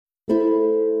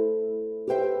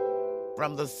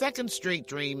From the Second Street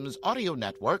Dreams audio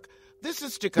network, this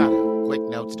is Staccato, quick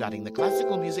notes dotting the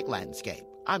classical music landscape.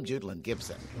 I'm Judlin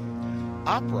Gibson.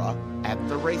 Opera at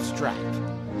the Racetrack.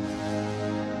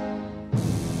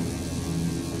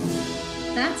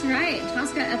 That's right,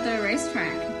 Tosca at the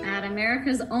Racetrack, at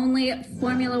America's only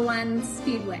Formula One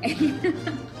speedway.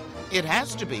 It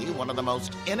has to be one of the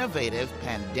most innovative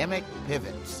pandemic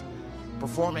pivots.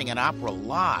 Performing an opera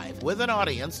live with an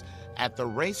audience at the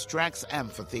Racetrack's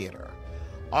Amphitheater.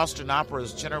 Austin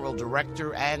Opera's General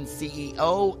Director and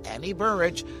CEO, Annie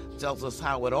Burridge, tells us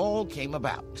how it all came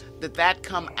about. Did that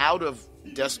come out of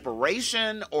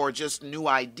desperation or just new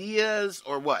ideas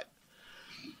or what?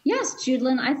 Yes,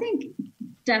 Judlin, I think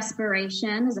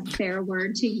desperation is a fair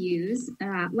word to use.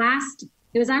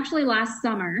 It was actually last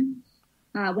summer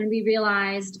when we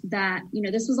realized that,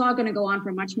 this was all going to go on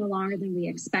for much more longer than we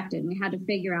expected. We had to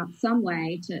figure out some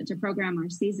way to program our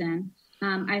season.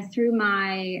 I threw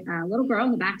my little girl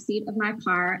in the back seat of my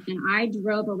car, and I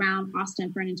drove around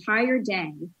Austin for an entire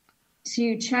day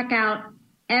to check out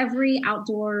every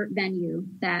outdoor venue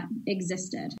that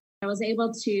existed. I was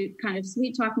able to kind of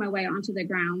sweet talk my way onto the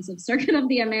grounds of Circuit of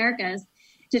the Americas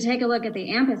to take a look at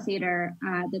the amphitheater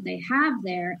that they have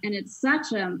there. And it's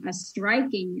such a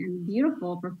striking and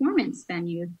beautiful performance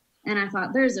venue. And I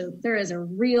thought there is a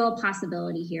real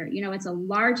possibility here. It's a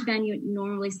large venue. It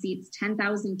normally seats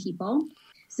 10,000 people.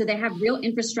 So they have real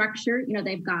infrastructure.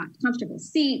 They've got comfortable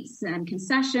seats and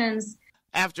concessions.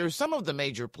 After some of the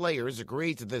major players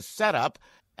agreed to this setup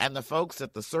and the folks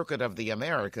at the Circuit of the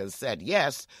Americas said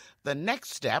yes, the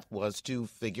next step was to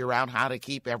figure out how to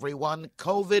keep everyone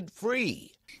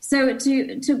COVID-free. So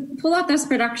to pull off this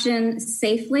production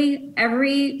safely,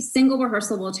 every single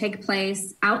rehearsal will take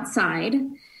place outside.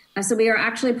 So we are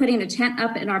actually putting a tent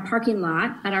up in our parking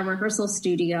lot at our rehearsal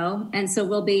studio. And so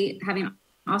we'll be having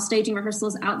all staging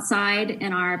rehearsals outside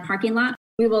in our parking lot.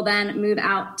 We will then move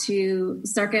out to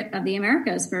Circuit of the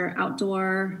Americas for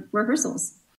outdoor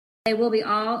rehearsals. They will be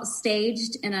all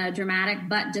staged in a dramatic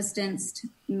but distanced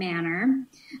manner.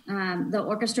 The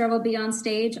orchestra will be on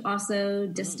stage, also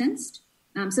distanced.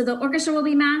 So the orchestra will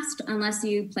be masked unless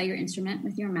you play your instrument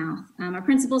with your mouth. Our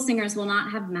principal singers will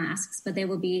not have masks, but they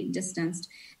will be distanced.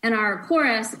 And our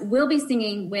chorus will be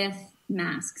singing with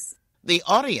masks. The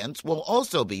audience will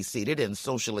also be seated in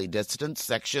socially distanced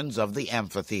sections of the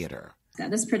amphitheater.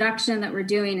 This production that we're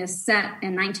doing is set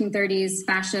in 1930s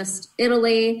fascist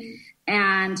Italy.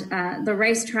 And the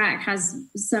Racetrack has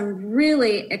some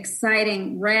really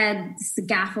exciting red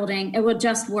scaffolding. It will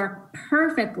just work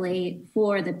perfectly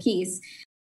for the piece.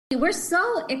 We're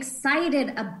so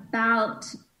excited about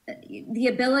the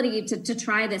ability to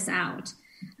try this out.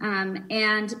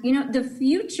 The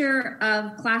future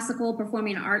of classical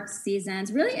performing arts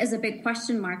seasons really is a big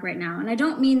question mark right now. And I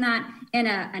don't mean that in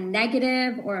a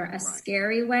negative or a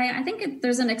scary way. I think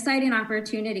there's an exciting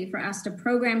opportunity for us to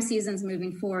program seasons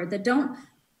moving forward that don't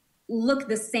look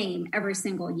the same every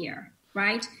single year,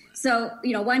 right? So,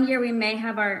 one year we may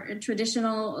have our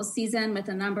traditional season with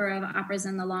a number of operas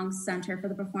in the Long Center for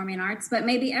the Performing Arts, but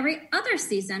maybe every other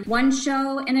season, one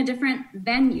show in a different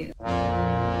venue.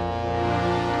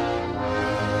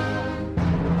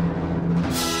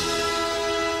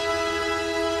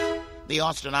 The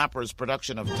Austin Opera's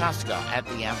production of Tosca at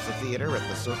the Amphitheater at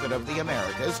the Circuit of the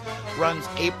Americas runs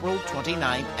April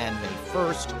 29th and May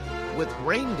 1st, with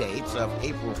rain dates of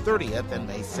April 30th and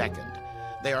May 2nd.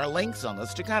 There are links on the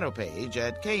Staccato page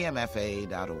at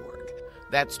kmfa.org.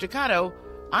 That's Staccato.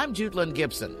 I'm Judlin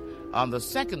Gibson on the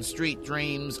Second Street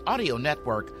Dreams audio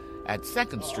network at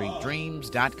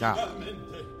secondstreetdreams.com.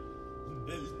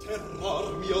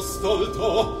 Terror mio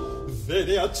stolto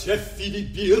vede a ceffi di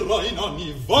birra in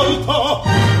ogni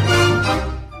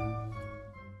volta.